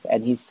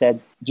and he said,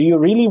 do you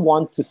really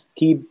want to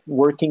keep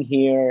working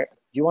here?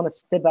 Do you want to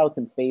step out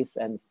in faith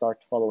and start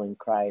following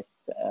Christ,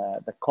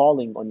 the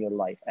calling on your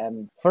life?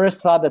 And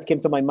first thought that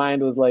came to my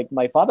mind was like,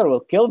 my father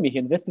will kill me. He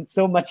invested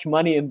so much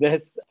money in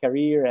this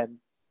career.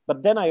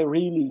 But then I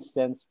really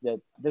sensed that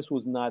this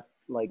was not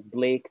like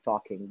Blake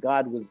talking.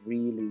 God was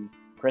really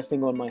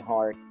pressing on my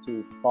heart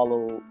to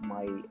follow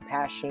my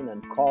passion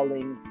and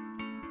calling.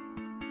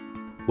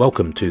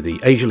 Welcome to the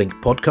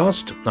AsiaLink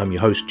podcast. I'm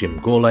your host, Jim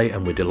Gourlay,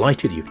 and we're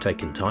delighted you've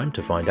taken time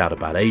to find out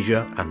about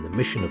Asia and the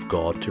mission of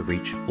God to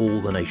reach all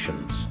the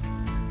nations.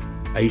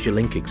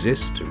 AsiaLink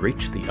exists to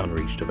reach the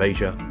unreached of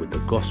Asia with the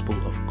gospel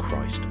of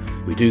Christ.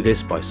 We do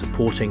this by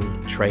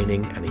supporting,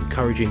 training, and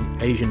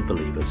encouraging Asian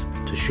believers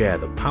to share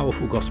the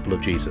powerful gospel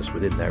of Jesus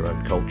within their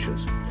own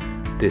cultures.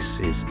 This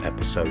is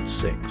episode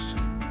 6.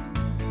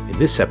 In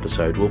this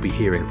episode, we'll be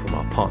hearing from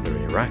our partner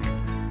in Iraq.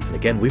 And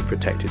again, we've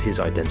protected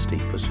his identity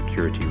for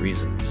security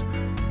reasons.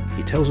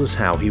 He tells us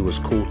how he was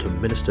called to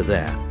minister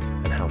there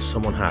and how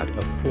someone had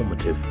a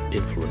formative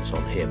influence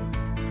on him.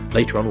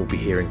 Later on, we'll be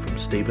hearing from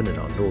Stephen in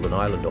our Northern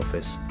Ireland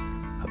office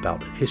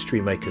about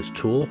History Makers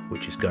Tour,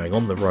 which is going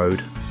on the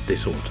road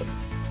this autumn.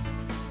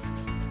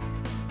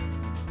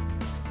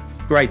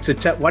 Great. So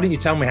why don't you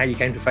tell me how you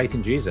came to faith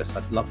in Jesus?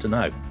 I'd love to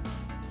know.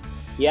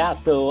 Yeah,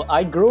 so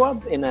I grew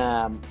up in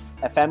a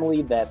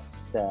family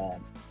that's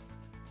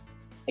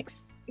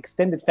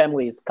extended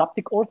family is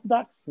Coptic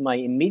Orthodox. My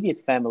immediate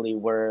family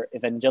were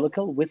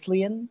evangelical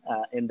Wesleyan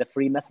in the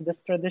Free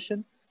Methodist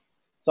tradition.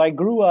 So I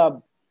grew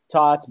up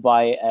taught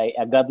by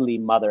a godly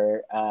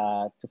mother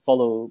to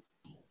follow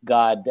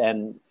God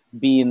and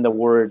be in the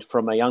Word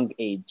from a young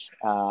age.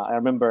 I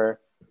remember,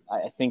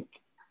 I think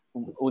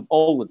we've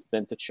always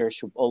been to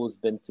church. We've always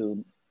been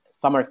to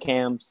summer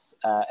camps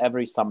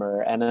every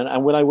summer.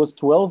 And when I was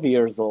 12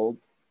 years old,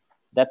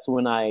 that's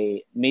when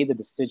I made the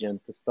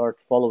decision to start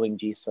following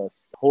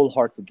Jesus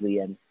wholeheartedly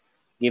and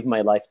give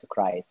my life to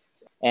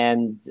Christ.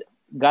 And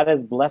God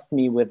has blessed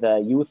me with a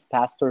youth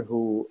pastor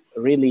who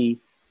really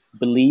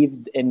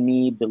believed in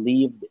me,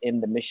 believed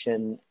in the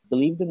mission,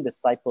 believed in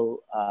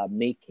disciple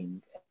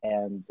making.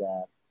 And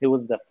he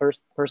was the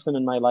first person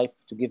in my life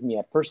to give me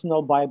a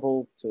personal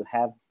Bible to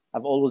have.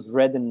 I've always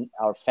read in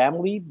our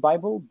family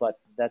Bible, but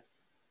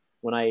that's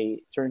when I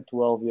turned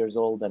 12 years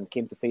old and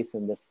came to faith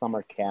in this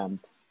summer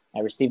camp. I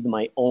received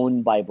my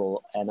own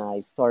Bible and I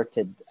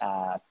started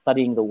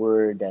studying the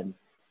Word and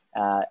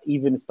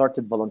even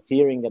started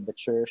volunteering at the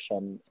church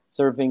and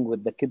serving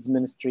with the kids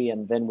ministry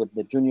and then with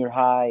the junior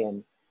high.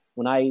 And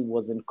when I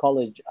was in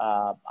college,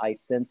 I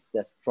sensed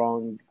a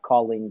strong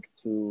calling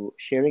to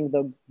sharing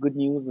the good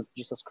news of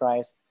Jesus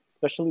Christ,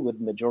 especially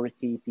with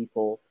majority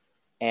people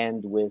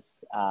and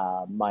with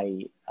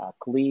my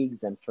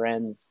colleagues and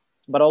friends,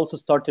 but also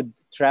started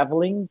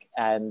traveling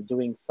and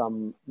doing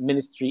some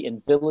ministry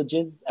in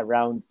villages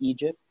around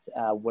Egypt,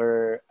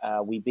 where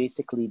we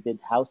basically did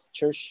house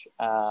church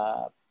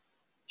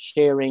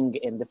sharing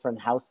in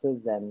different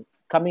houses and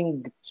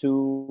coming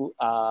to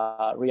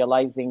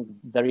realizing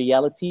the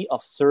reality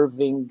of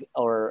serving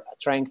or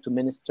trying to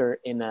minister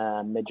in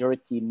a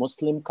majority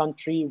Muslim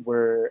country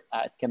where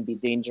it can be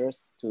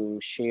dangerous to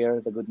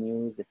share the good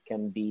news.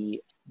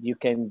 You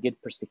can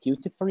get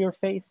persecuted for your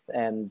faith,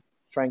 and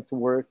trying to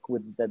work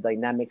with the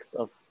dynamics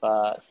of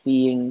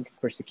seeing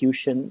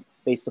persecution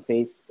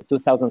face-to-face. In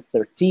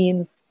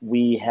 2013,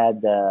 we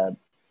had a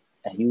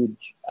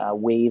huge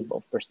wave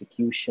of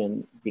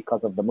persecution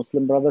because of the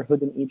Muslim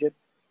Brotherhood in Egypt.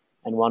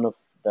 And one of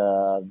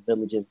the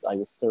villages I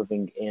was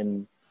serving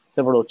in,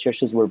 several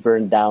churches were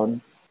burned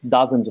down.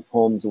 Dozens of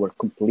homes were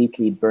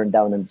completely burned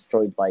down and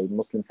destroyed by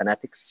Muslim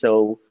fanatics.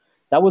 So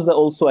that was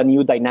also a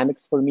new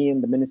dynamics for me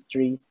in the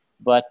ministry.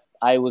 But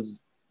I was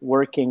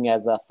working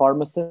as a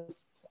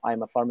pharmacist.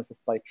 I'm a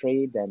pharmacist by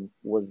trade and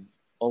was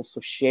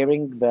also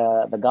sharing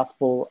the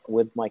gospel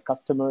with my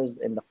customers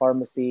in the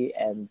pharmacy.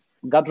 And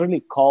God really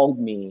called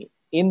me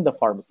in the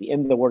pharmacy,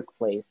 in the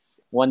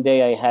workplace. One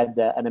day I had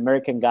an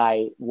American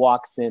guy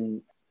walks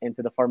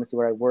into the pharmacy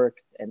where I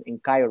worked and in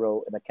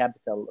Cairo, the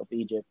capital of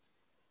Egypt.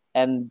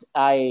 And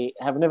I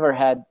have never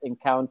had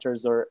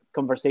encounters or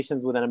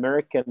conversations with an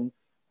American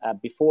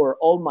before.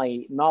 All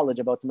my knowledge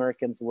about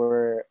Americans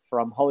were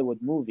from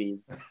Hollywood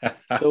movies.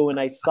 So when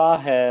I saw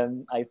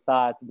him, I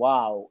thought,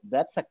 wow,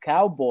 that's a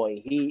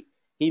cowboy.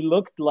 He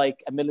looked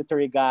like a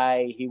military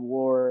guy. He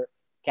wore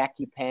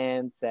khaki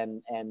pants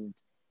and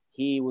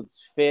he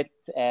was fit.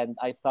 And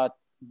I thought,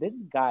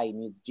 this guy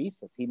needs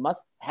Jesus. He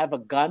must have a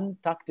gun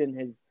tucked in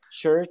his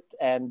shirt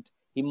and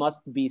he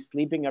must be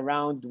sleeping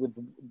around with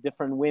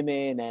different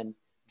women and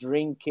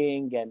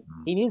drinking, and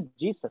he needs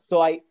Jesus.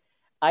 So I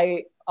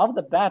off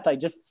the bat, I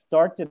just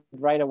started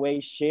right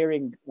away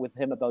sharing with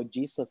him about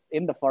Jesus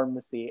in the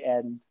pharmacy.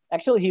 And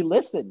actually he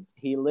listened,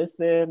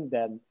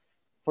 and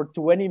for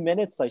 20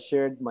 minutes, I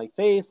shared my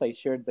faith. I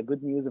shared the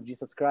good news of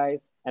Jesus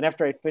Christ. And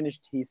after I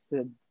finished, he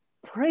said,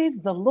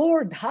 praise the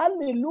Lord,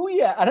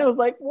 hallelujah. And I was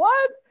like,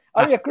 what?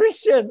 Are you a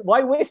Christian?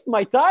 Why waste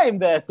my time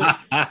then?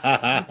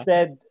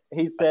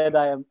 He said,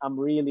 I'm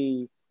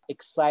really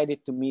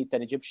excited to meet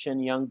an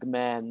Egyptian young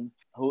man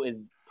who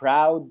is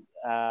proud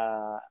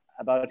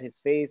about his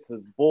face,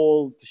 who's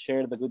bold to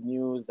share the good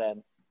news.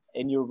 And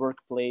in your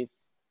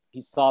workplace,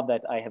 he saw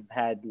that I have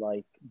had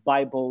like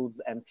Bibles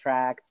and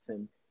tracts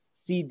and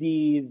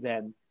CDs,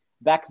 and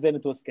back then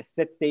it was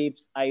cassette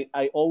tapes.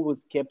 I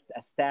always kept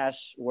a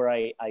stash where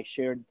I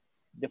shared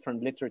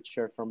different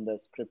literature from the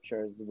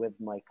scriptures with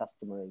my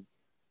customers.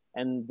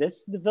 And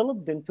this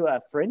developed into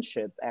a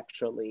friendship,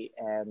 actually.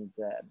 And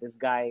this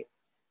guy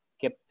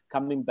kept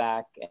coming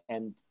back,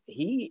 and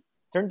he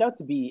turned out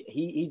to be,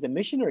 he's a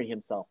missionary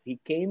himself. He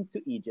came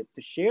to Egypt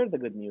to share the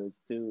good news,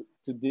 to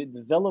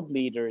develop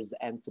leaders,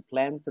 and to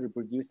plant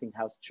reproducing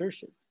house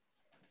churches.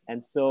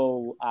 And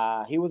so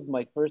he was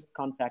my first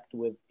contact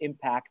with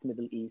Impact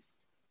Middle East.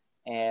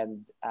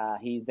 And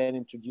he then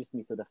introduced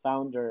me to the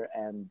founder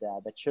and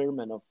the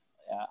chairman of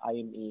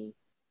IME.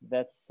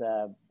 That's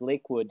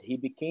Blake Wood. He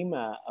became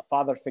a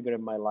father figure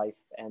in my life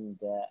and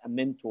a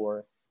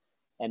mentor.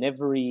 And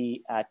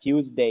every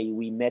Tuesday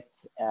we met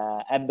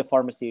at the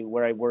pharmacy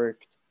where I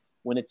worked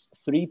when it's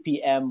 3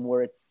 p.m.,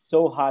 where it's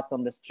so hot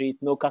on the street.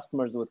 No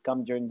customers would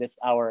come during this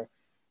hour.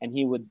 And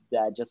he would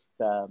just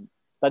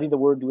study the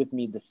word with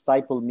me,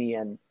 disciple me.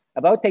 And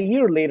about a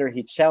year later,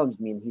 he challenged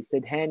me and he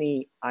said,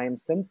 Hani, I am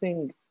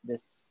sensing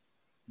this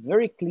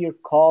very clear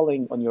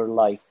calling on your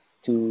life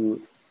to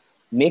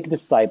make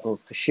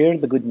disciples, to share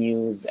the good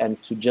news,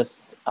 and to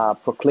just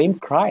proclaim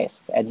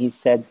Christ. And he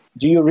said,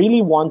 do you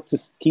really want to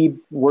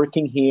keep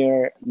working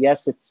here?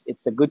 Yes,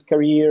 it's a good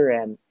career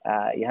and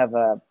you have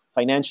a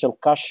financial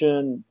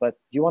cushion, but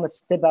do you want to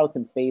step out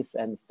in faith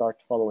and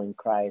start following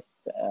Christ,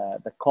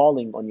 the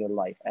calling on your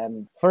life?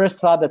 And first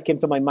thought that came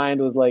to my mind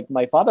was like,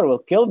 my father will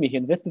kill me. He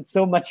invested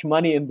so much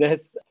money in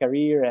this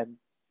career, and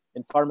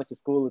in pharmacy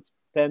school, it's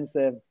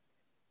expensive.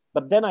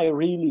 But then I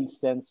really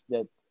sensed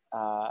that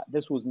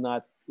this was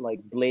not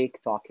like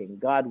Blake talking.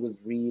 God was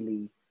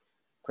really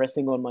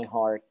pressing on my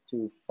heart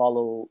to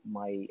follow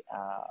my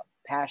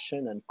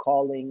passion and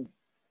calling.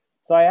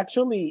 So I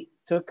actually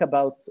took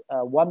about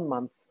 1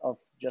 month of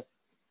just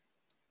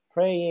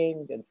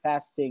praying and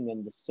fasting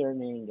and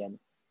discerning and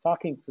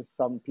talking to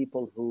some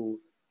people who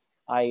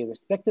I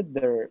respected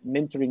their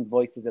mentoring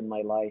voices in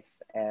my life.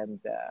 And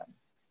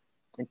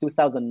in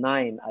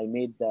 2009, I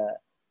made the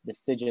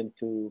decision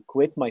to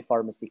quit my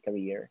pharmacy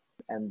career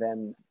and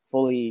then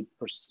fully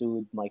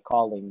pursued my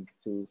calling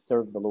to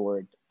serve the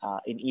Lord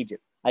in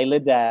Egypt. I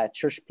led a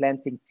church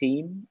planting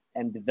team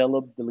and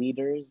developed the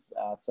leaders.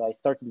 So I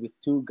started with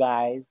 2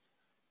 guys,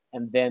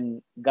 and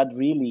then God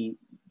really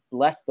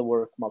blessed the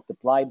work,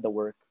 multiplied the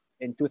work.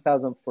 In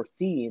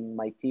 2014,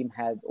 my team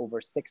had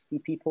over 60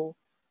 people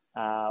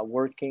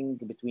working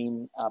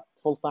between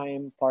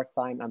full-time,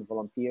 part-time, and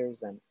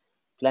volunteers, and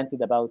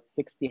planted about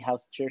 60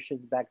 house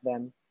churches back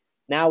then.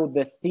 Now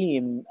this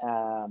team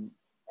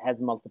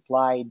has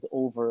multiplied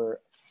over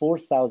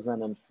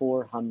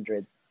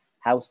 4,400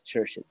 house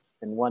churches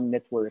in one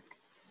network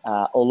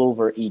all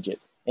over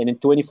Egypt. And in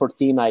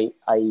 2014,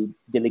 I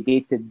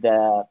delegated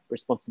the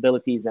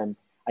responsibilities and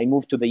I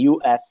moved to the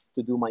US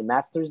to do my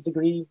master's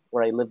degree,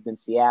 where I lived in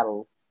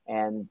Seattle.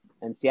 And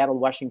in Seattle,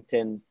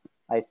 Washington,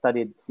 I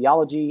studied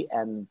theology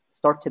and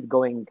started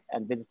going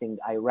and visiting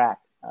Iraq,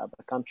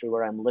 the country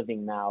where I'm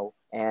living now.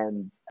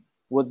 And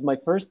was my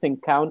first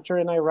encounter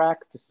in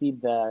Iraq to see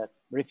the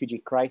refugee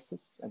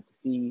crisis and to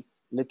see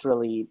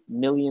literally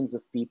millions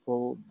of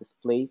people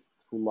displaced,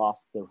 who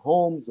lost their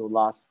homes, who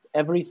lost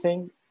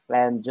everything,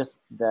 and just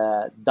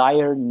the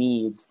dire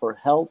need for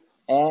help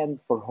and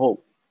for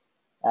hope.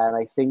 And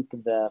I think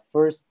the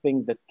first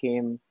thing that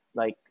came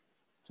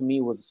to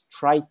me was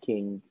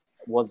striking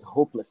was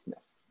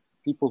hopelessness.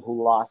 People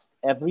who lost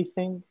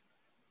everything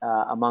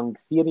among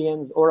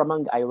Syrians or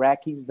among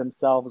Iraqis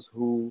themselves,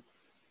 who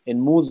in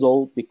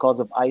Mosul, because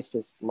of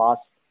ISIS,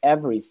 lost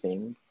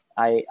everything.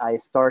 I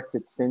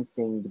started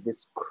sensing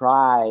this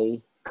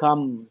cry,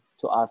 come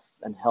to us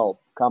and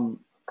help, come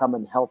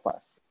and help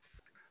us.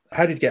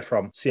 How did you get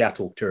from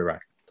Seattle to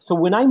Iraq? So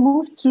when I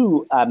moved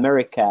to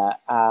America,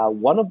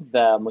 one of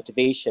the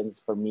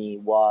motivations for me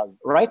was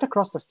right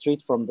across the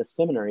street from the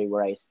seminary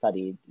where I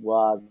studied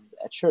was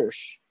a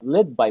church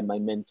led by my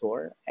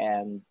mentor.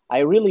 And I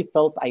really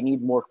felt I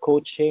need more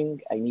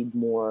coaching. I need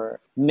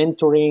more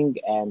mentoring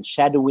and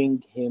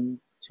shadowing him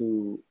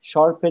to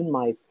sharpen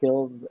my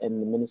skills in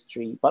the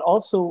ministry. But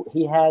also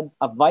he had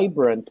a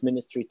vibrant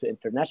ministry to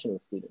international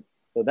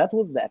students. So that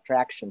was the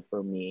attraction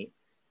for me,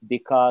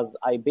 because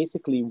I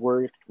basically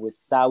worked with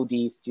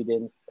Saudi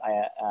students,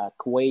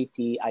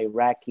 Kuwaiti,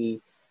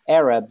 Iraqi,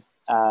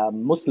 Arabs,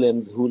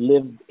 Muslims who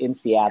lived in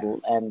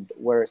Seattle and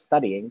were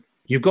studying.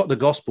 You've got the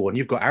gospel and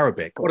you've got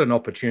Arabic. What an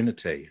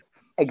opportunity.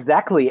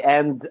 Exactly.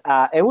 And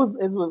it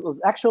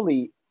was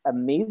actually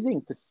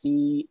amazing to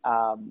see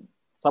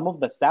some of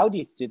the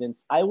Saudi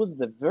students. I was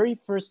the very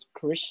first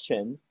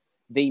Christian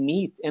they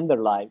meet in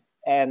their lives.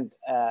 And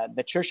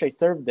the church I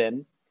served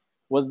in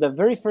was the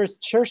very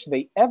first church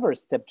they ever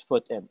stepped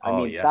foot in.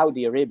 Yes.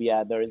 Saudi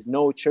Arabia, there is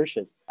no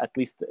churches, at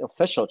least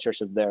official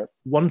churches there.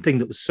 One thing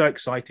that was so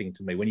exciting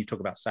to me when you talk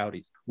about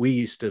Saudis, we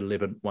used to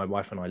live, my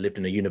wife and I lived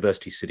in a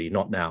university city,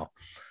 not now.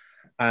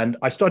 And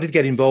I started to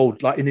get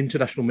involved like in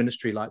international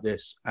ministry like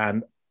this.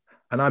 And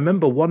I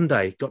remember one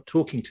day got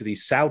talking to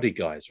these Saudi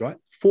guys, right?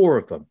 4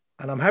 of them.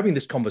 And I'm having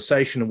this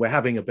conversation and we're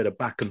having a bit of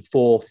back and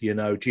forth,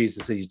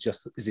 Jesus,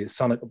 is he a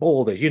son of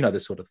all this,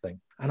 this sort of thing.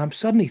 And I'm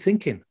suddenly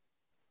thinking,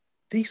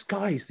 these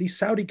guys, these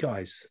Saudi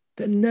guys,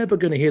 they're never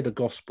going to hear the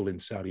gospel in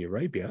Saudi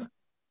Arabia.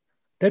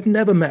 They've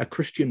never met a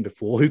Christian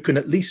before who can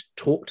at least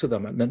talk to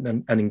them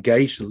and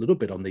engage a little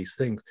bit on these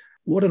things.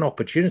 What an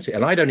opportunity.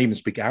 And I don't even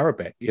speak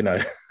Arabic,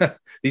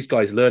 These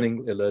guys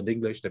learned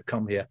English, they've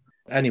come here.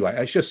 Anyway,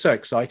 it's just so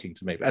exciting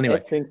to me. But anyway,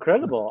 it's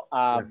incredible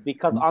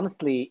because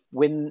honestly,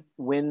 when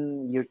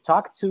you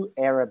talk to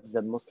Arabs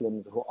and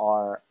Muslims who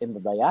are in the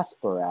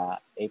diaspora,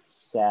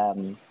 it's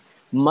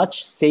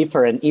much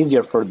safer and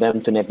easier for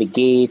them to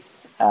navigate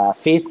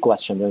faith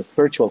questions and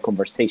spiritual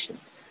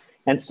conversations.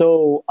 And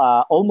so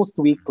almost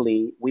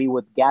weekly, we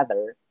would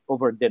gather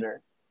over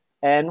dinner,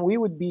 and we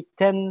would be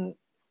 10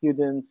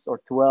 students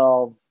or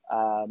 12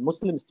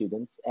 Muslim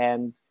students,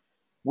 and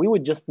we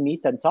would just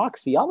meet and talk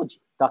theology,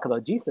 talk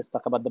about Jesus,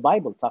 talk about the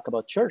Bible, talk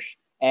about church.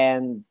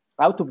 And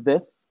out of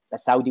this, a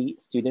Saudi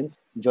student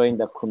joined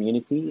the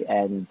community,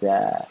 and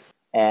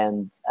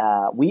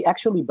we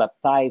actually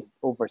baptized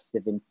over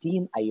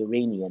 17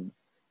 Iranian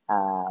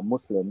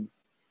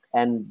Muslims.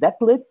 And that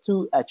led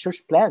to a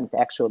church plant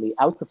actually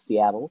out of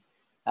Seattle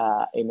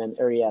in an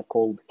area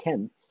called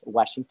Kent,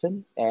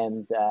 Washington.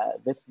 And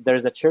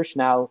there's a church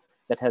now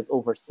that has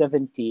over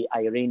 70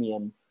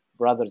 Iranian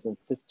brothers and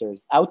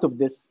sisters out of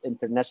this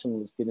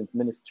international student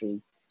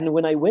ministry. And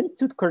when I went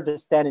to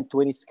Kurdistan in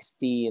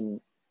 2016,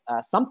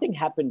 something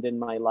happened in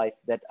my life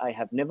that I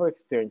have never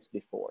experienced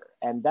before.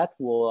 And that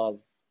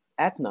was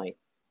at night,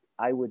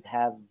 I would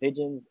have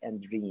visions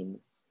and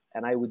dreams.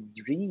 And I would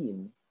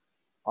dream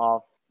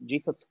of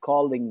Jesus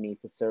calling me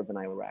to serve in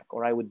Iraq,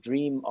 or I would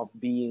dream of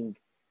being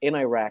in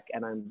Iraq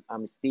and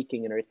I'm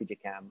speaking in a refugee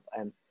camp.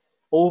 And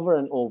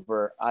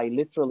over, I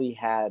literally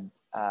had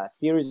a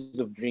series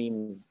of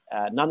dreams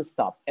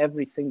nonstop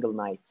every single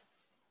night.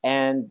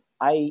 And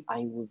I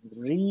was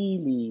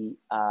really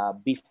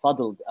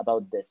befuddled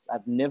about this.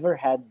 I've never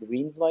had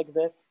dreams like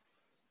this.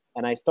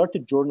 And I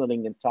started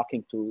journaling and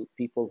talking to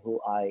people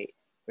who I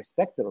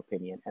respect their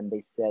opinion. And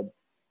they said,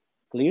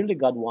 clearly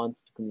God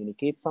wants to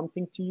communicate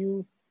something to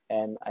you.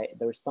 And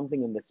there's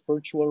something in the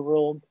spiritual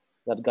world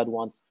that God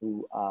wants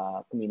to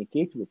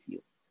communicate with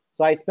you.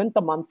 So I spent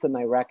a month in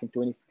Iraq in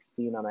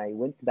 2016, and I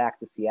went back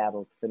to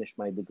Seattle to finish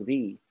my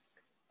degree,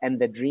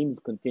 and the dreams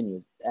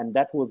continued. And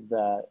that was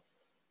the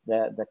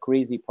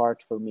crazy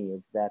part for me,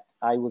 is that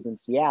I was in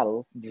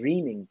Seattle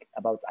dreaming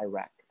about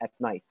Iraq at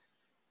night.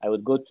 I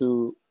would go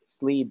to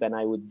sleep and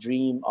I would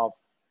dream of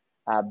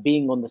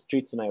being on the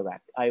streets in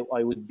Iraq. I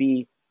would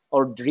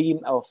dream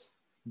of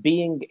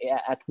being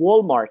at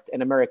Walmart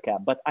in America,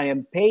 but I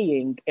am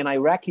paying in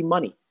Iraqi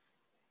money.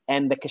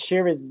 And the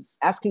cashier is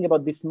asking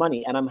about this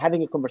money, and I'm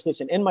having a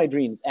conversation in my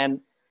dreams. And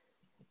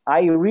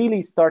I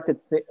really started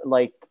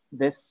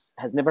this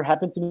has never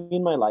happened to me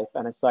in my life.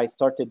 And so I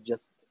started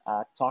just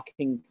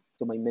talking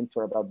to my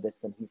mentor about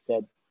this. And he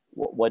said,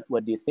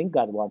 what do you think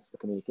God wants to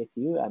communicate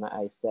to you? And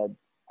I said,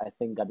 I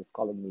think God is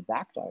calling me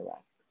back to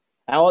Iraq.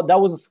 And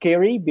that was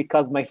scary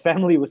because my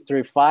family was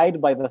terrified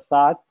by the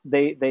thought.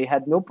 They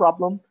had no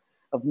problem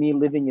of me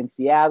living in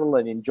Seattle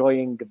and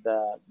enjoying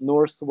the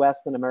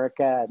Northwest in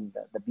America and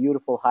the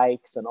beautiful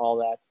hikes and all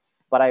that.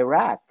 But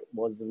Iraq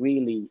was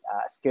really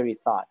a scary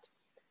thought.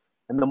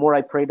 And the more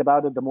I prayed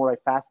about it, the more I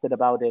fasted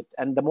about it,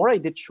 and the more I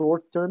did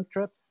short-term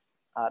trips,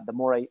 the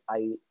more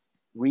I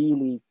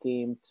really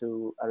came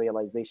to a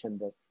realization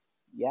that,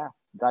 yeah,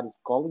 God is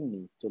calling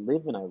me to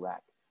live in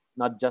Iraq,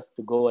 not just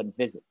to go and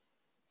visit.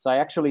 So I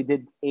actually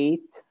did 8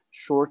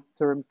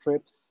 short-term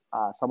trips.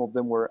 Some of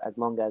them were as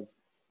long as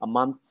a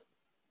month.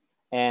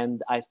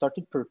 And I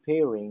started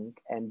preparing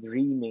and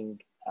dreaming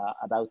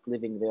about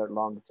living there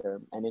long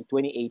term. And in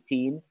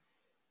 2018,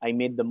 I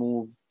made the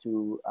move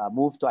to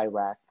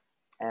Iraq.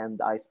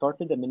 And I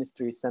started a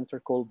ministry center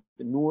called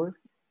the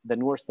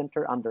Noor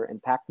Center under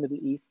Impact Middle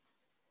East.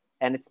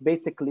 And it's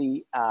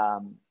basically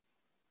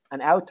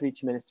an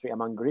outreach ministry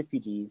among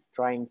refugees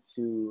trying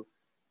to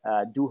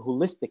do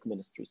holistic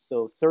ministry.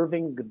 So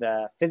serving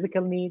the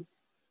physical needs,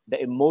 the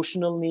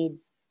emotional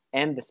needs,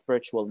 and the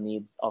spiritual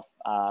needs of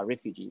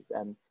refugees.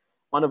 And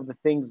one of the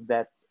things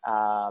that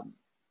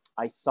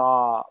I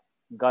saw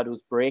God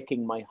was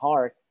breaking my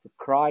heart to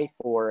cry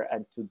for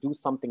and to do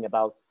something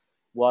about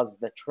was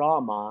the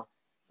trauma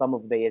some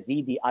of the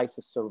Yazidi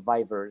ISIS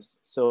survivors.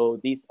 So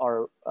these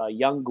are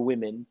young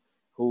women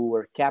who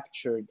were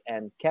captured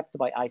and kept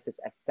by ISIS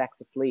as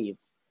sex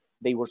slaves.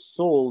 They were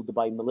sold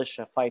by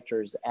militia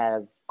fighters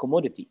as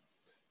commodity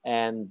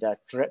and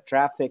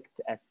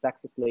trafficked as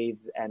sex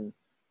slaves. And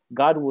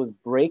God was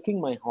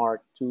breaking my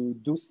heart to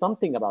do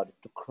something about it,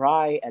 to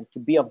cry and to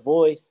be a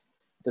voice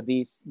to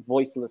this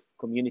voiceless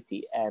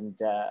community. And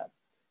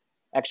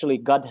actually,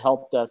 God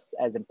helped us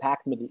as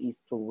Impact Middle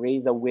East to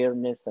raise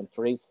awareness and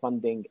to raise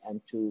funding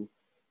and to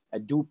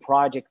do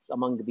projects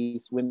among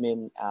these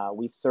women.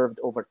 We've served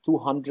over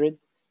 200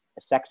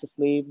 sex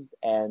slaves,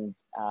 and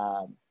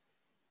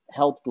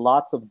helped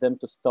lots of them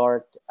to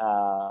start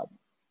a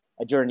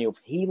journey of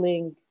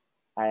healing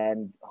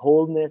and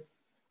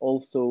wholeness.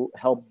 Also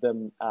helped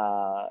them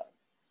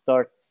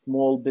start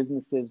small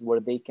businesses where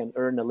they can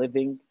earn a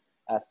living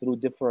through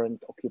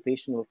different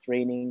occupational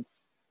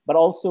trainings, but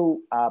also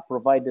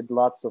provided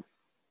lots of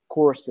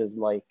courses.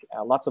 Like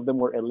lots of them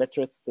were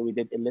illiterate, so we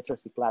did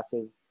illiteracy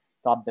classes,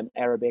 taught them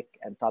Arabic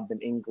and taught them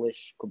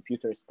English,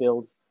 computer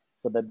skills,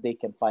 so that they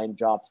can find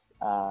jobs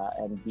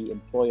and be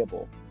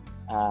employable.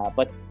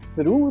 But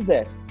through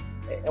this,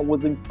 it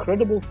was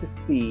incredible to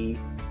see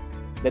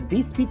that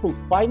these people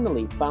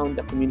finally found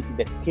a community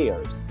that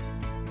cares.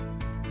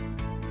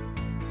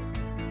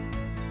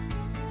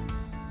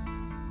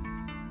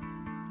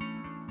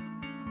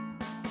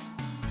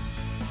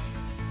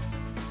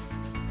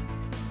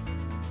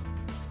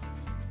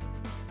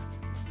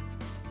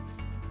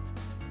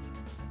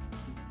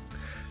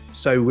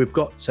 So we've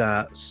got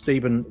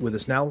Stephen with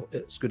us now.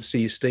 It's good to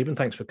see you, Stephen.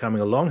 Thanks for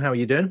coming along. How are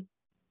you doing?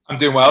 I'm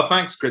doing well,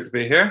 thanks. Great to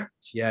be here.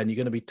 Yeah, and you're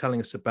going to be telling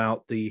us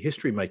about the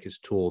History Makers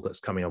tour that's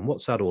coming on.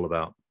 What's that all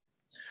about?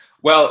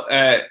 Well,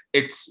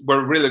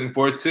 we're really looking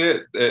forward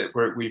to it.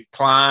 We've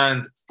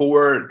planned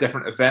 4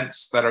 different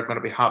events that are going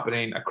to be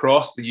happening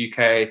across the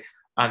UK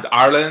and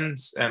Ireland,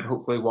 and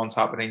hopefully one's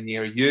happening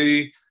near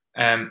you.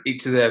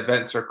 Each of the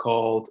events are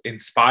called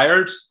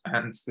Inspired,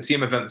 and the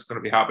same event is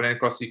going to be happening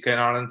across the UK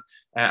and Ireland.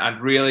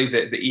 And really,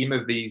 the aim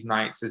of these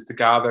nights is to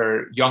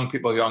gather young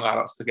people, young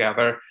adults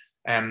together,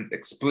 and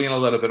explain a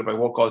little bit about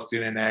what God's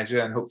doing in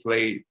Asia, and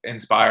hopefully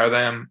inspire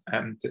them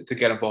to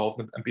get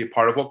involved and be a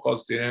part of what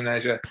God's doing in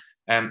Asia.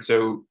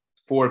 So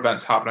 4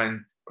 events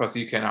happening across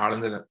the UK and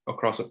Ireland and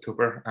across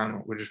October,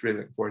 and we're just really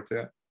looking forward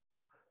to it.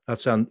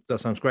 That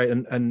sounds great.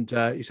 And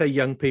you say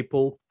young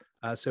people,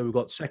 so we've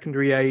got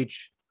secondary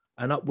age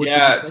and upwards.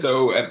 Yeah,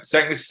 so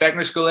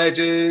secondary school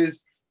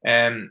ages.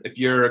 If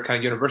you're kind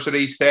of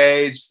university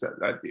stage,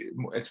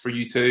 it's for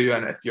you too.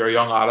 And if you're a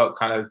young adult,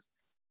 kind of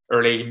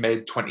early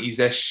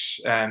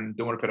mid-20s-ish, don't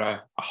want to put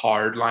a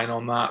hard line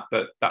on that,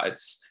 but that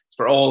it's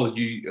for all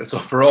you. So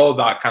for all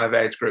that kind of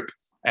age group,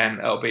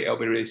 it'll be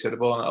really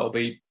suitable, and it'll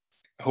be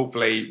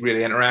hopefully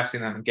really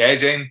interesting and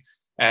engaging.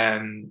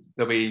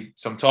 There'll be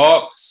some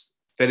talks,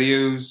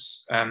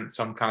 videos,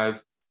 some kind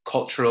of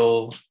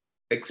cultural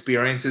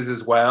experiences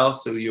as well.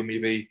 So you'll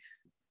maybe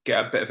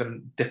get a bit of a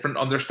different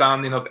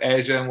understanding of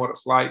Asia and what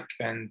it's like.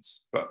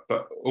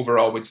 But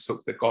overall, we just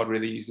hope that God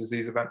really uses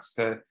these events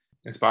to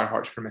inspire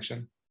hearts for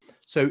mission.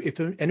 So if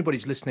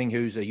anybody's listening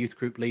who's a youth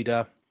group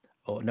leader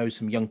or knows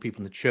some young people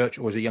in the church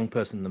or is a young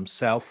person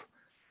themselves,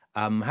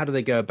 how do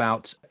they go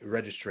about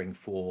registering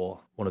for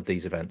one of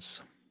these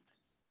events?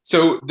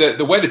 So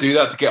the way to do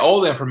that, to get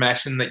all the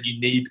information that you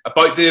need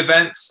about the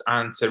events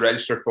and to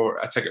register for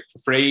a ticket for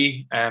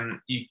free,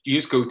 you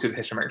just go to the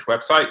History Makers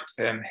website,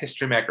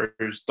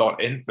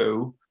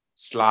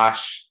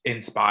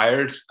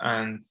 historymakers.info/inspired,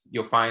 and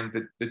you'll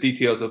find the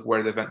details of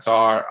where the events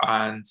are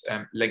and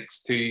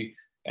links to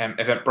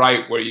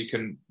Eventbrite where you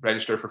can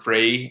register for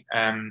free.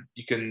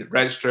 You can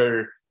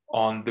register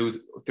through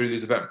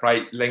those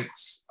Eventbrite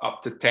links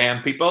up to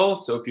 10 people.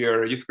 So if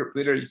you're a youth group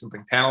leader, you can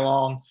bring 10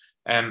 along.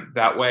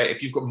 That way,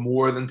 if you've got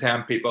more than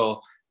 10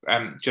 people,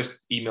 just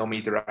email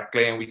me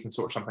directly and we can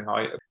sort something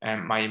out.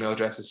 My email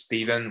address is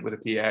Stephen with a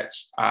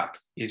PH at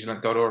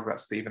agelink.org.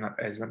 That's Stephen at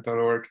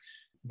agelink.org.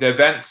 The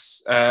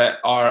events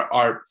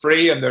are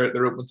free and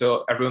they're open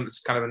to everyone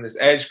that's kind of in this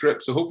age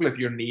group. So hopefully if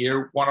you're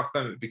near one of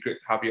them, it'd be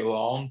great to have you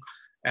along.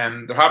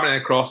 They're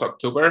happening across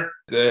October.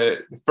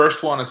 The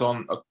first one is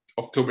on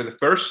October the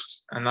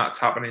 1st, and that's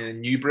happening in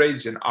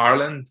Newbridge in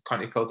Ireland,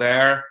 County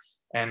Kildare,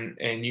 and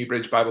in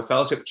Newbridge Bible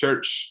Fellowship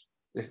Church.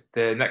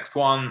 The next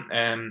one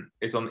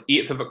is on the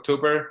 8th of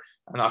October,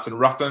 and that's in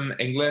Rougham,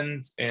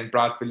 England, in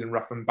Bradfield and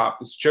Rougham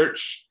Baptist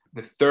Church.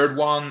 The third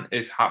one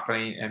is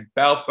happening in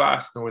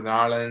Belfast, Northern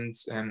Ireland,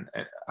 and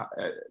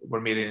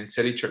we're meeting in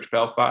City Church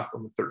Belfast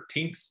on the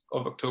 13th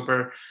of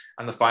October.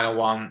 And the final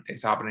one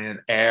is happening in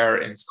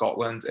Ayr in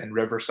Scotland, in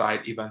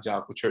Riverside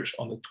Evangelical Church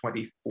on the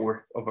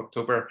 24th of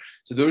October.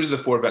 So those are the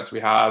 4 events we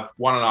have: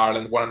 one in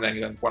Ireland, one in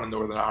England, one in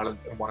Northern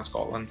Ireland, and one in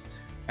Scotland.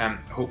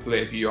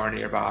 Hopefully, if you are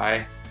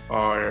nearby,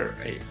 or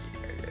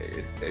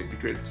it'd be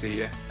great to see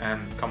you.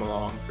 Come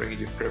along, bring a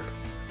youth group.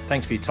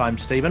 Thanks for your time,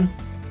 Stephen.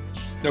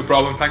 No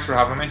problem. Thanks for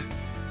having me.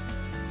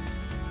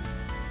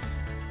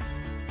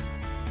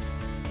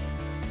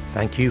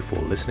 Thank you for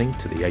listening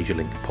to the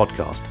AsiaLink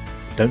podcast.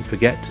 Don't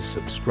forget to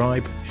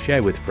subscribe,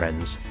 share with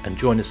friends, and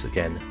join us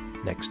again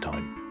next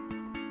time.